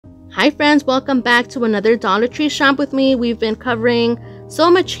Hi friends, welcome back to another Dollar Tree shop with me. We've been covering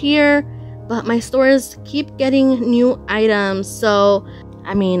so much here, but my stores keep getting new items. So,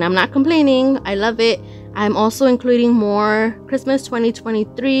 I'm not complaining. I love it. I'm also including more Christmas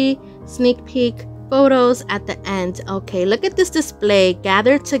 2023 sneak peek photos at the end. Okay, look at this display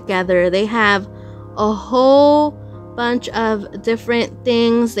gathered together. They have a whole bunch of different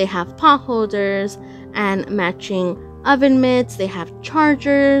things. They have pot holders and matching oven mitts. They have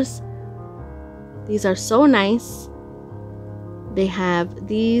chargers. These are so nice. They have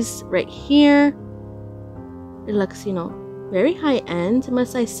these right here. It looks, very high end,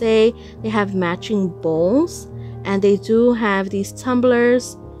 must I say. They have matching bowls, and they do have these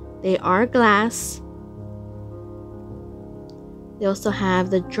tumblers. They are glass. They also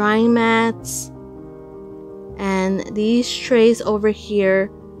have the drying mats, and these trays over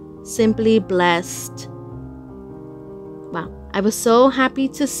here, Simply Blessed. Wow, I was so happy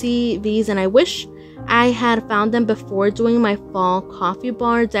to see these, and I wish I had found them before doing my fall coffee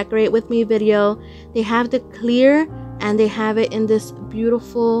bar decorate with me video. They have the clear and they have it in this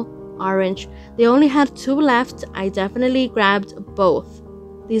beautiful orange. They only had 2 left. I definitely grabbed both.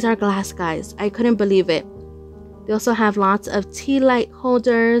 These are glass, guys. I couldn't believe it. They also have lots of tea light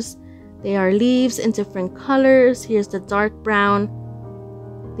holders. They are leaves in different colors. Here's the dark brown.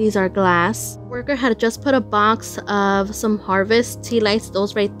 These are glass. Worker had just put a box of some Harvest tea lights,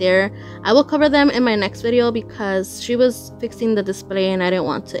 those right there. I will cover them in my next video because she was fixing the display and I didn't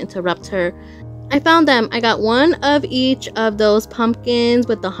want to interrupt her. I found them. I got one of each of those pumpkins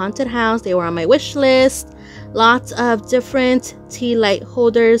with the haunted house. They were on my wish list. Lots of different tea light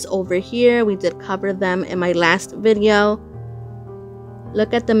holders over here. We did cover them in my last video.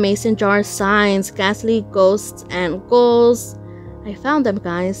 Look at the mason jar signs, ghastly ghosts and ghouls. I found them,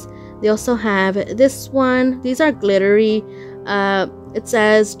 guys. They also have this one. These are glittery. It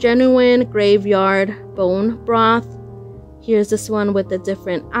says genuine graveyard bone broth. Here's this one with the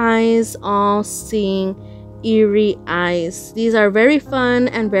different eyes, all seeing eerie eyes. These are very fun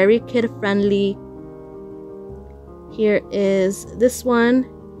and very kid friendly. Here is this one.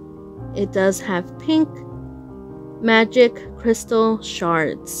 It does have pink magic crystal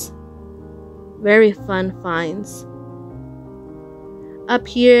shards. Very fun finds. Up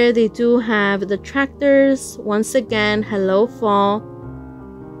here, they do have the tractors. Once again, hello fall.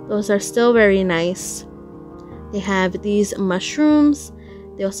 Those are still very nice. They have these mushrooms.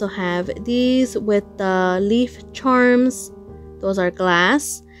 They also have these with the leaf charms. Those are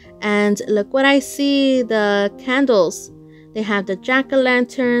glass. And look what I see, the candles. They have the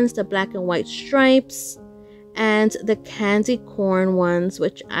jack-o'-lanterns, the black and white stripes, and the candy corn ones,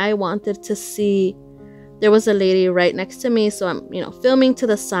 which I wanted to see. There was a lady right next to me, so I'm, filming to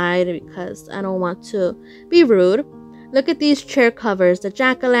the side because I don't want to be rude. Look at these chair covers, the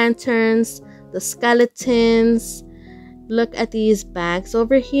jack-o'-lanterns, the skeletons. Look at these bags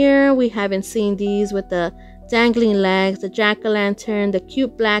over here. We haven't seen these with the dangling legs, the jack-o'-lantern, the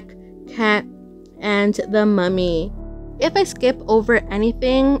cute black cat, and the mummy. If I skip over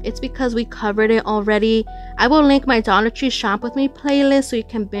anything, it's because we covered it already. I will link my Dollar Tree Shop With Me playlist so you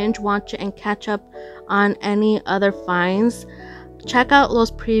can binge watch it and catch up on any other finds. Check out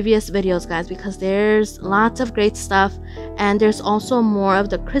those previous videos, guys, because there's lots of great stuff, and there's also more of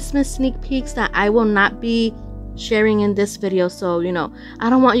the Christmas sneak peeks that I will not be sharing in this video. So, I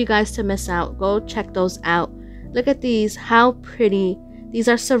don't want you guys to miss out. Go check those out. Look at these. How pretty. These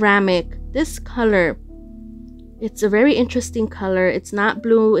are ceramic. This color, it's a very interesting color. It's not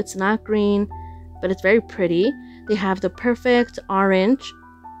blue, it's not green, but it's very pretty. They have the perfect orange.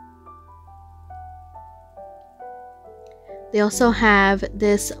 They also have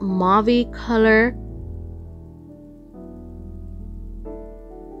this mauve color.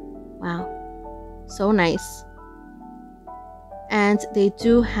 Wow, so nice. And they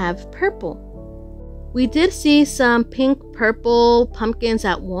do have purple. We did see some pink purple pumpkins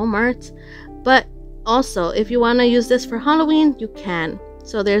at Walmart, but also, if you want to use this for Halloween, you can.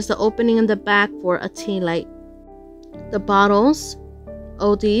 So there's the opening in the back for a tea light. The bottles,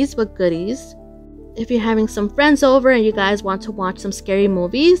 oldies but goodies. If you're having some friends over and you guys want to watch some scary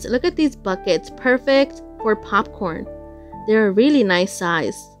movies, look at these buckets. Perfect for popcorn. They're a really nice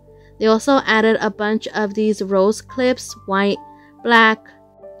size. They also added a bunch of these rose clips, white, black,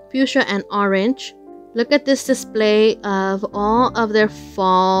 fuchsia, and orange. Look at this display of all of their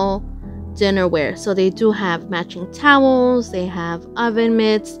fall dinnerware. So they do have matching towels, they have oven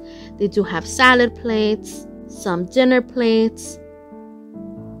mitts, they do have salad plates, some dinner plates.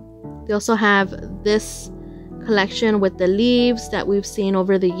 They also have this collection with the leaves that we've seen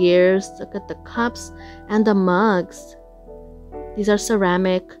over the years. Look at the cups and the mugs. These are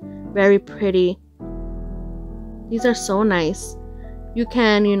ceramic. Very pretty. These are so nice. You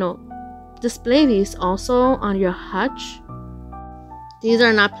can, display these also on your hutch. These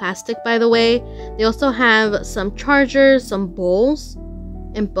are not plastic, by the way. They also have some chargers, some bowls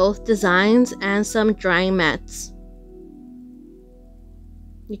in both designs, and some drying mats.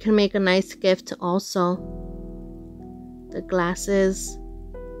 You can make a nice gift also. The glasses,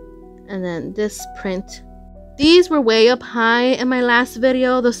 and then this print. These were way up high in my last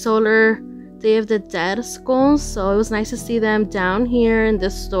video, the solar Day of the Dead skulls, so it was nice to see them down here in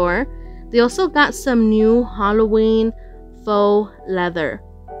this store. They also got some new Halloween faux leather.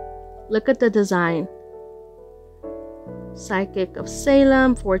 Look at the design. Psychic of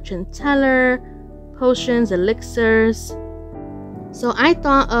Salem, fortune teller, potions, elixirs. So I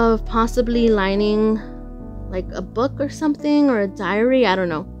thought of possibly lining like a book or something, or a diary, I don't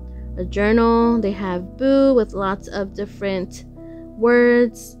know. A journal. They have Boo with lots of different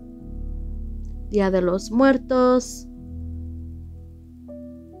words. Dia de los Muertos.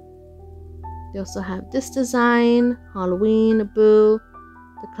 They also have this design, Halloween, Boo,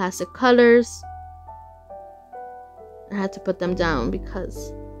 the classic colors. I had to put them down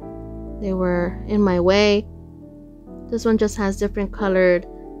because they were in my way. This one just has different colored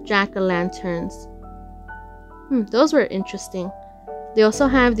jack-o'-lanterns. Those were interesting. They also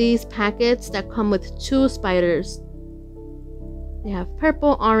have these packets that come with 2 spiders. They have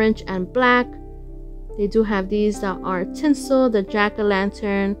purple, orange, and black. They do have these that are tinsel, the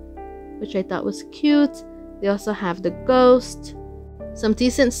jack-o'-lantern, which I thought was cute. They also have the ghost, some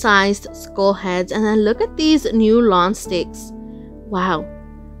decent sized skull heads, and then look at these new lawn stakes. Wow.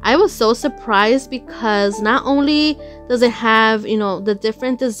 I was so surprised because not only does it have, the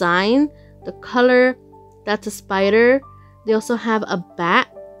different design, the color, that's a spider. They also have a bat,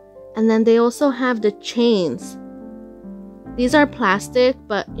 and then they also have the chains. These are plastic,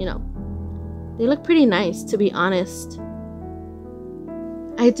 but they look pretty nice, to be honest.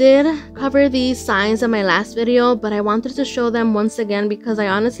 I did cover these signs in my last video, but I wanted to show them once again because I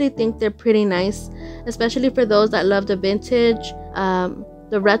honestly think they're pretty nice, especially for those that love the vintage,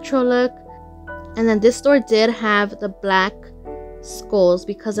 the retro look. And then this store did have the black skulls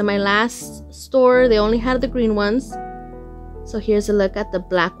because in my last store they only had the green ones. So here's a look at the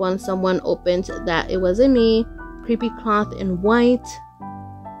black one. Someone opened that. It wasn't me. Creepy cloth in white.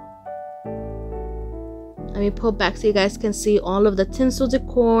 Let me pull back so you guys can see all of the tinsel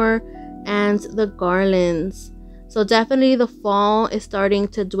decor and the garlands. So definitely the fall is starting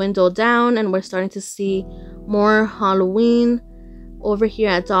to dwindle down and we're starting to see more Halloween. Over here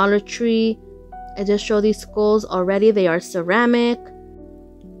at Dollar Tree, I just showed these skulls already. They are ceramic.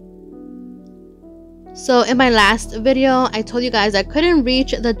 So in my last video, I told you guys I couldn't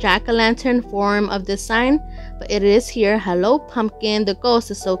reach the jack-o'-lantern form of this sign, but it is here. Hello pumpkin. The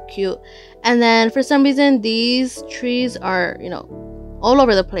ghost is so cute. And then for some reason these trees are, all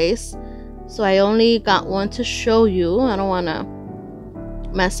over the place. So I only got one to show you. I don't want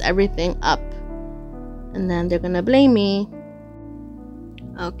to mess everything up. And then they're gonna blame me.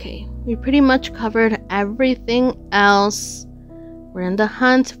 Okay, we pretty much covered everything else. We're in the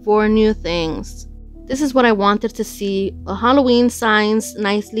hunt for new things. This is what I wanted to see. Halloween signs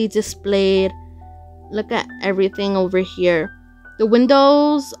nicely displayed. Look at everything over here. The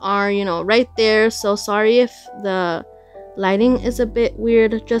windows are, right there. So sorry if the lighting is a bit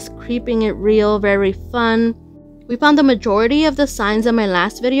weird. Just keeping it real, very fun. We found the majority of the signs in my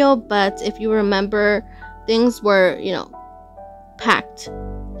last video, but if you remember, things were, packed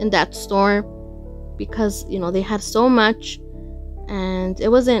in that store because, they had so much. And it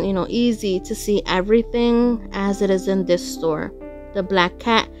wasn't, easy to see everything as it is in this store. The black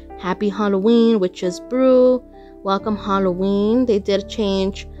cat, Happy Halloween, Witch's Brew, Welcome Halloween. They did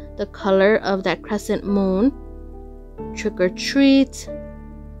change the color of that crescent moon. Trick or Treat,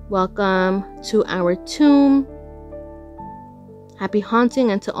 Welcome to Our Tomb, Happy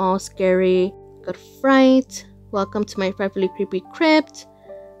Haunting and to All Scary Good Fright, Welcome to My Frightfully Creepy Crypt.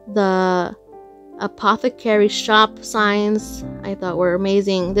 The apothecary shop signs I thought were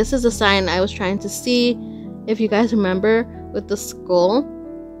amazing. This is a sign I was trying to see, if you guys remember, with the skull.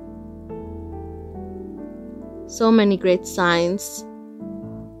 So many great signs.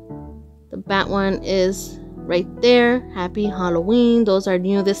 The bat one is right there. Happy Halloween. Those are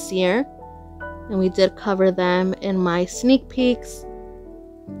new this year, and we did cover them in my sneak peeks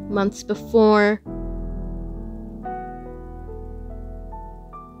months before.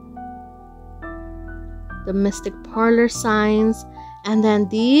 The Mystic Parlor signs, and then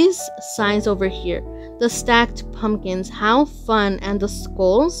these signs over here, the stacked pumpkins. How fun. And the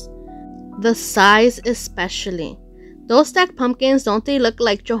skulls, the size especially. Those stacked pumpkins, don't they look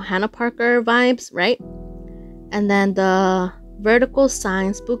like Johanna Parker vibes, right? And then the vertical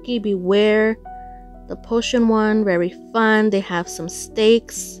sign, spooky beware. The potion one, very fun. They have some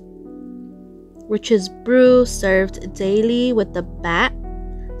steaks. Witch's brew served daily with the bat.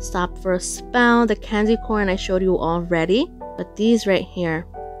 Stop for a spell. The candy corn I showed you already. But these right here,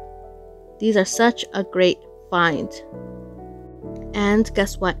 these are such a great find. And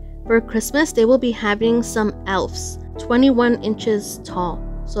guess what? For Christmas, they will be having some elves, 21 inches tall.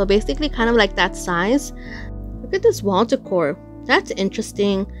 So basically kind of like that size. Look at this wall decor. That's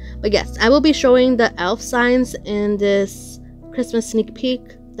interesting. But yes, I will be showing the elf signs in this Christmas sneak peek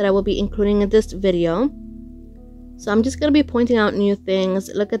that I will be including in this video. So I'm just going to be pointing out new things.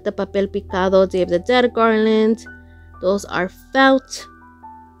 Look at the papel picado Day of the Dead garland. Those are felt.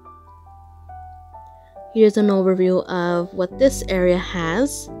 Here's an overview of what this area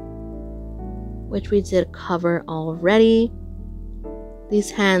has, which we did cover already. These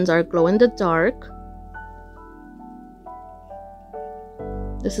hands are glow in the dark.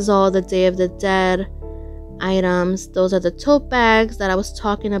 This is all the Day of the Dead items. Those are the tote bags that I was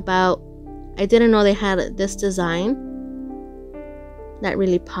talking about. I didn't know they had this design. That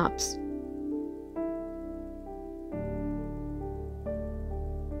really pops.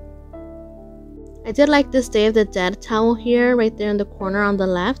 I did like this Day of the Dead towel here, right there in the corner on the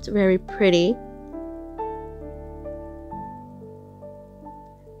left. Very pretty.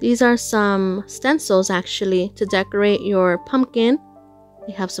 These are some stencils actually to decorate your pumpkin.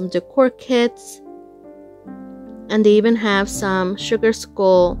 They have some decor kits. And they even have some sugar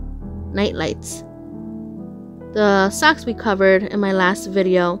skull night lights. The socks we covered in my last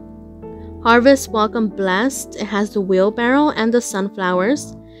video. Harvest Welcome Blessed. It has the wheelbarrow and the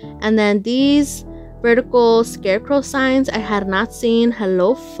sunflowers. And then these vertical scarecrow signs I had not seen.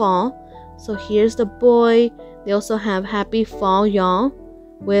 Hello Fall. So here's the boy. They also have Happy Fall Y'all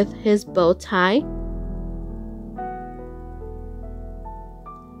with his bow tie.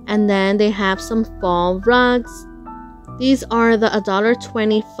 And then they have some fall rugs. These are the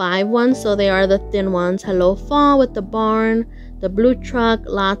 $1.25 ones, so they are the thin ones. Hello Fall with the barn, the blue truck,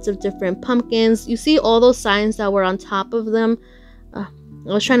 lots of different pumpkins. You see all those signs that were on top of them. I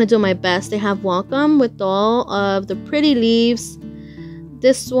was trying to do my best. They have welcome with all of the pretty leaves.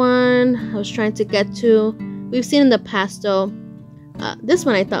 This one I was trying to get to. We've seen in the past though. This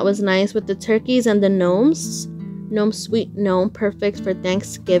one I thought was nice with the turkeys and the gnomes. Gnome Sweet Gnome, perfect for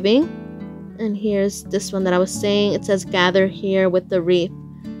Thanksgiving. And here's this one that I was saying. It says gather here with the wreath.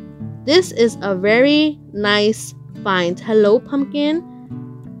 This is a very nice find. Hello Pumpkin.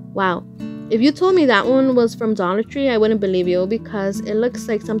 Wow. If you told me that one was from Dollar Tree, I wouldn't believe you because it looks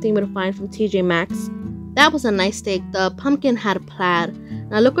like something you would find from TJ Maxx. That was a nice steak. The pumpkin had plaid.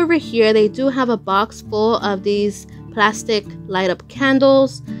 Now look over here. They do have a box full of these plastic light up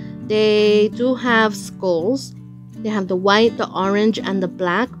candles. They do have skulls. They have the white, the orange, and the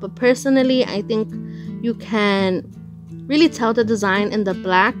black. But personally, I think you can really tell the design in the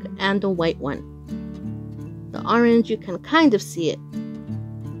black and the white one. The orange, you can kind of see it.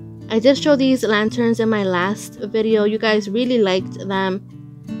 I did show these lanterns in my last video. You guys really liked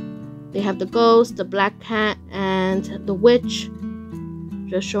them. They have the ghost, the black cat, and the witch.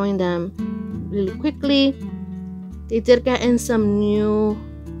 Just showing them really quickly. They did get in some new,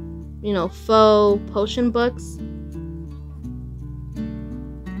 faux potion books.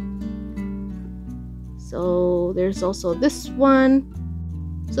 So there's also this one.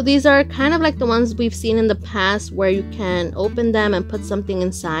 So these are kind of like the ones we've seen in the past where you can open them and put something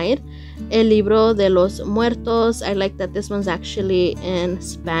inside. El Libro de los Muertos. I like that this one's actually in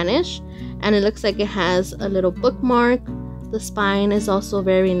Spanish. And it looks like it has a little bookmark. The spine is also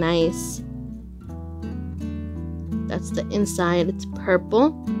very nice. That's the inside. It's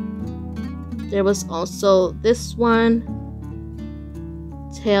purple. There was also this one.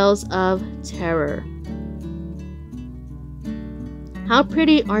 Tales of Terror. How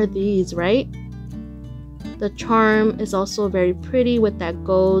pretty are these, right? The charm is also very pretty with that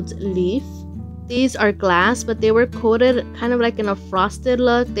gold leaf. These are glass, but they were coated kind of like in a frosted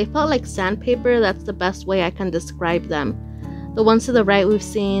look. They felt like sandpaper. That's the best way I can describe them. The ones to the right we've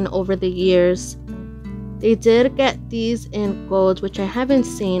seen over the years. They did get these in gold, which I haven't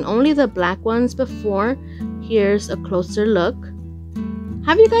seen. Only the black ones before. Here's a closer look.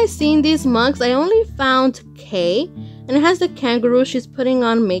 Have you guys seen these mugs? I only found K. And it has the kangaroo. She's putting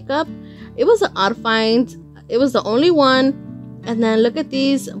on makeup. It was an odd find. It was the only one. And then look at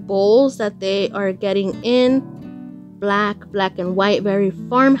these bowls that they are getting in. Black and white. Very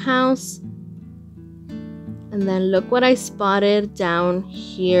farmhouse. And then look what I spotted down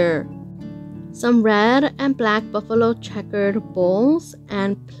here. some red and black buffalo checkered bowls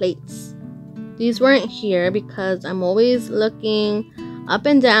and plates. These weren't here because I'm always looking up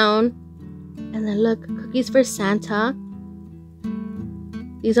and down. And then look, cookies for Santa.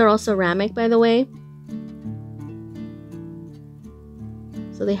 These are all ceramic, by the way.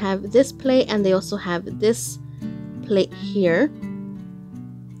 So they have this plate and they also have this plate here.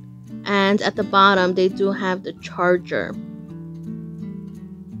 And at the bottom, they do have the charger.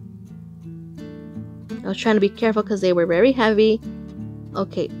 I was trying to be careful because they were very heavy.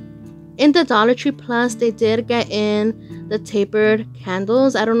 Okay. In the Dollar Tree Plus, they did get in the tapered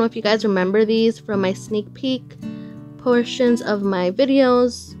candles. I don't know if you guys remember these from my sneak peek portions of my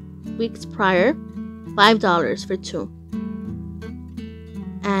videos weeks prior. $5 for 2.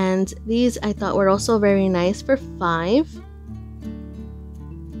 And these I thought were also very nice for $5.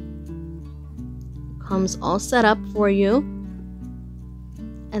 Comes all set up for you.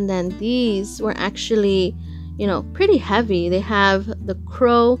 And then these were actually, you know, pretty heavy. They have the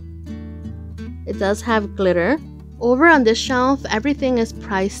crow. It does have glitter. Over on this shelf, everything is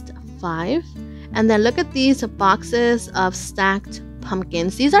priced $5. And then look at these boxes of stacked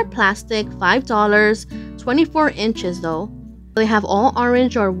pumpkins. These are plastic, $5, 24 inches though. They have all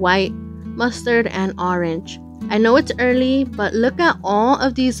orange or white, mustard, and orange. I know it's early, but look at all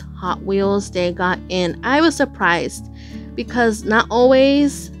of these Hot Wheels they got in. I was surprised because not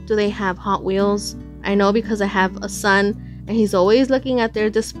always do they have Hot Wheels. I know because I have a son and he's always looking at their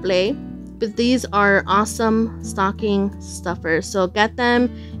display. But these are awesome stocking stuffers. So get them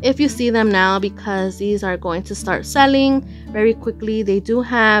if you see them now because these are going to start selling very quickly. They do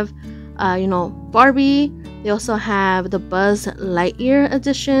have, you know, Barbie. They also have the Buzz Lightyear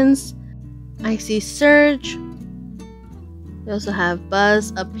editions. I see Surge. They also have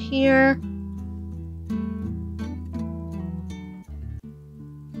Buzz up here.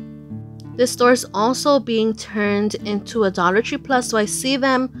 This store is also being turned into a Dollar Tree Plus, so I see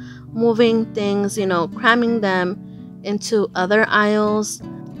them moving things, you know, cramming them into other aisles.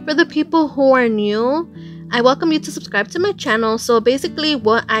 For the people who are new, I welcome you to subscribe to my channel. So basically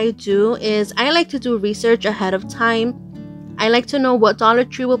what I do is I like to do research ahead of time. I like to know what Dollar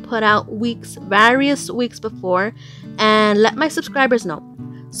Tree will put out various weeks before, and let my subscribers know.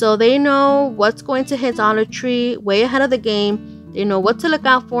 So they know what's going to hit Dollar Tree way ahead of the game. They know what to look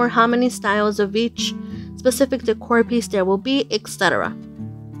out for, how many styles of each specific decor piece there will be, etc.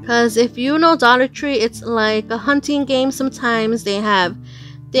 Because if you know Dollar Tree, it's like a hunting game sometimes. They have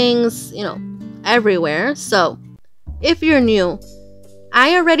things, you know, everywhere. So if you're new,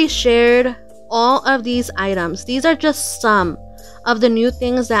 I already shared all of these items. These are just some of the new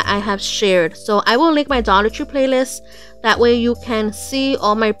things that I have shared. So I will link my Dollar Tree playlist. That way you can see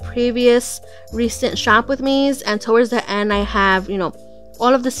all my previous recent shop with me's, and towards the end I have, you know,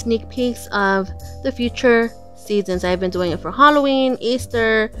 all of the sneak peeks of the future seasons. I've been doing it for Halloween,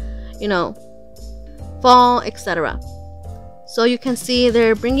 Easter, you know, fall, etc. So you can see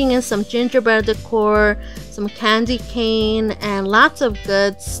they're bringing in some gingerbread decor, some candy cane, and lots of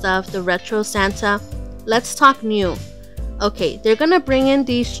good stuff. The retro Santa. Let's talk new. Okay, they're gonna bring in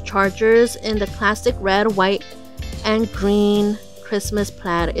these chargers in the classic red, white, and green Christmas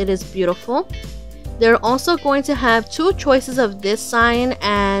plaid. It is beautiful. They're also going to have two choices of this sign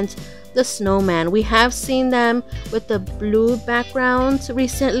and the snowman. We have seen them with the blue background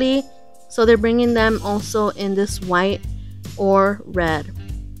recently, so they're bringing them also in this white or red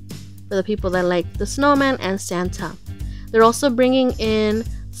for the people that like the snowman and Santa. They're also bringing in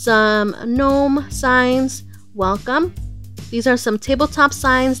some gnome signs. Welcome. These are some tabletop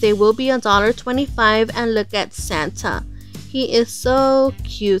signs. They will be $1.25, and look at Santa. He is so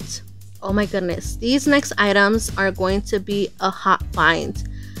cute. Oh my goodness. These next items are going to be a hot find.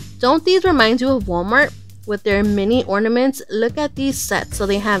 Don't these remind you of Walmart with their mini ornaments? Look at these sets. So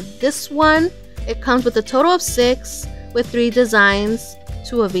they have this one. It comes with a total of 6 with 3 designs,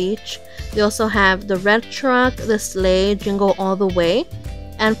 2 of each. They also have the red truck, the sleigh, Jingle All the Way.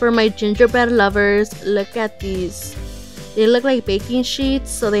 And for my gingerbread lovers, look at these. They look like baking sheets.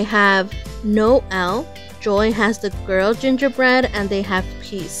 So they have Noel, Joy has the girl gingerbread, and they have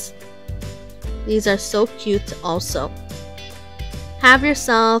Peace. These are so cute also. Have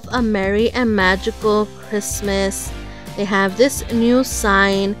yourself a merry and magical Christmas. They have this new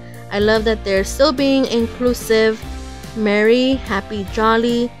sign. I love that they're still being inclusive. Merry, happy,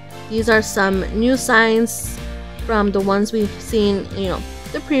 jolly. These are some new signs from the ones we've seen, you know,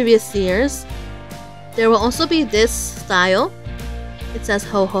 the previous years. There will also be this style. It says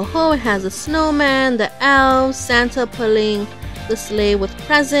ho ho ho. It has a snowman, the elves, Santa pulling the sleigh with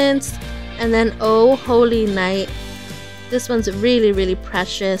presents, and then oh holy night. This one's really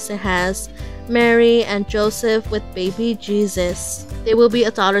precious. It has Mary and Joseph with baby Jesus. They will be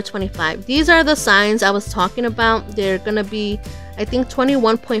 $1.25. These are the signs I was talking about. They're gonna be, I think,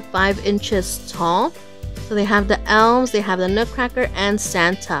 21.5 inches tall. So they have the elves, they have the Nutcracker, and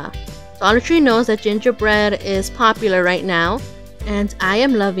Santa. Dollar Tree knows that gingerbread is popular right now, and I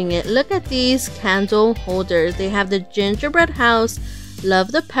am loving it. Look at these candle holders. They have the gingerbread house.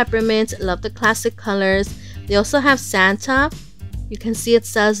 Love the peppermint, love the classic colors. They also have Santa. You can see it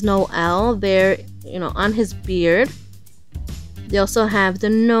says Noel there, on his beard. They also have the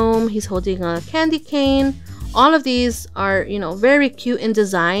gnome. He's holding a candy cane. All of these are, very cute in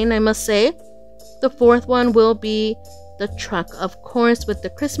design, I must say. The fourth one will be the truck, of course, with the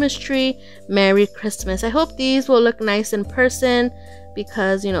Christmas tree. Merry Christmas. I hope these will look nice in person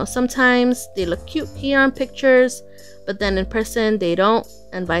because, sometimes they look cute here on pictures, but then in person they don't,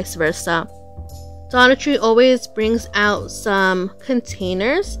 and vice versa. Dollar Tree always brings out some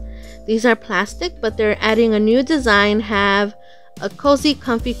containers. These are plastic, but they're adding a new design. Have a cozy,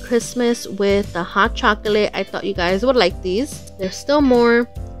 comfy Christmas with the hot chocolate. I thought you guys would like these. There's still more.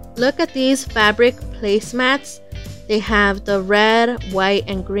 Look at these fabric placemats. They have the red, white,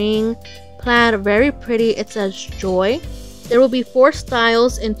 and green plaid. Very pretty. It says joy. There will be 4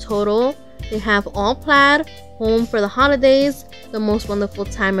 styles in total. They have all plaid, home for the holidays, the most wonderful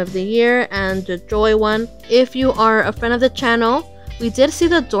time of the year, and the joy one. If you are a friend of the channel, we did see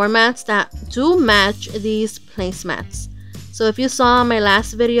the doormats that do match these placemats. So if you saw my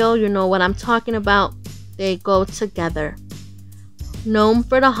last video, you know what I'm talking about. They go together. Gnome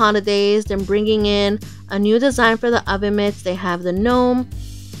for the holidays. They're bringing in a new design for the oven mitts. They have the gnome.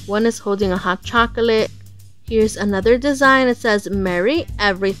 One is holding a hot chocolate. Here's another design. It says Merry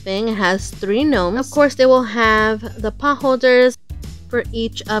Everything. It has 3 gnomes. Of course, they will have the pot holders for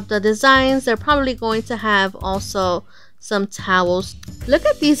each of the designs. They're probably going to have also some towels. Look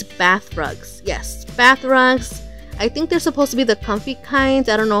at these bath rugs. Yes, bath rugs. I think they're supposed to be the comfy kinds.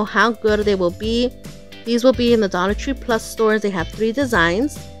 I don't know how good they will be. These will be in the Dollar Tree Plus stores. They have 3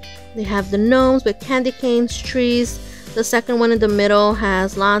 designs. They have the gnomes with candy canes, trees. The second one in the middle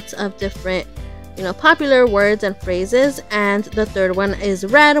has lots of different, popular words and phrases. And the third one is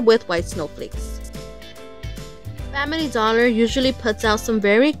red with white snowflakes. Family Dollar usually puts out some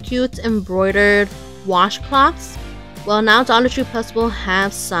very cute embroidered washcloths. Well, now Dollar Tree Plus will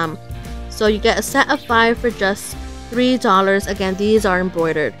have some. So you get a set of 5 for just $3. Again, these are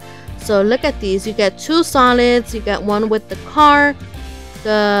embroidered. So look at these. You get 2 solids. You get one with the car,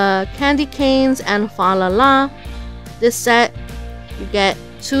 the candy canes, and fa la la. This set, you get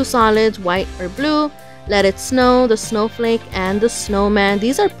 2 solids, white or blue, Let It Snow, the snowflake, and the snowman.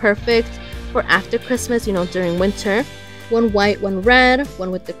 These are perfect for after Christmas, during winter. One white, one red, one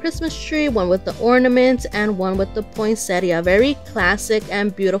with the Christmas tree, one with the ornaments, and one with the poinsettia. Very classic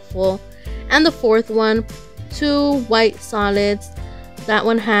and beautiful. And the fourth one, 2 white solids. That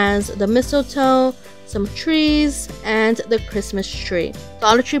one has the mistletoe, some trees, and the Christmas tree.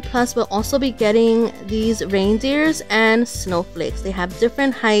 Dollar Tree Plus will also be getting these reindeers and snowflakes. They have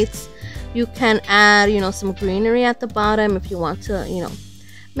different heights. You can add, some greenery at the bottom if you want to,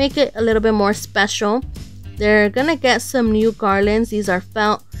 make it a little bit more special. They're gonna get some new garlands. These are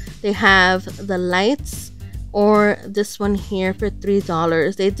felt. They have the lights, or this one here for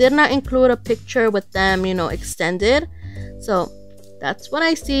 $3. They did not include a picture with them, extended. So that's what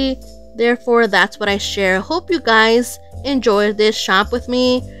I see. Therefore, that's what I share. Hope you guys enjoyed this shop with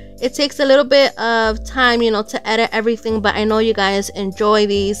me. It takes a little bit of time, to edit everything, but I know you guys enjoy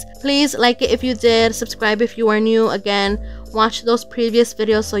these. Please like it if you did. Subscribe if you are new. Again, watch those previous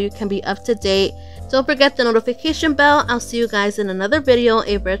videos so you can be up to date. Don't forget the notification bell. I'll see you guys in another video.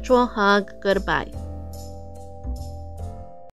 A virtual hug. Goodbye.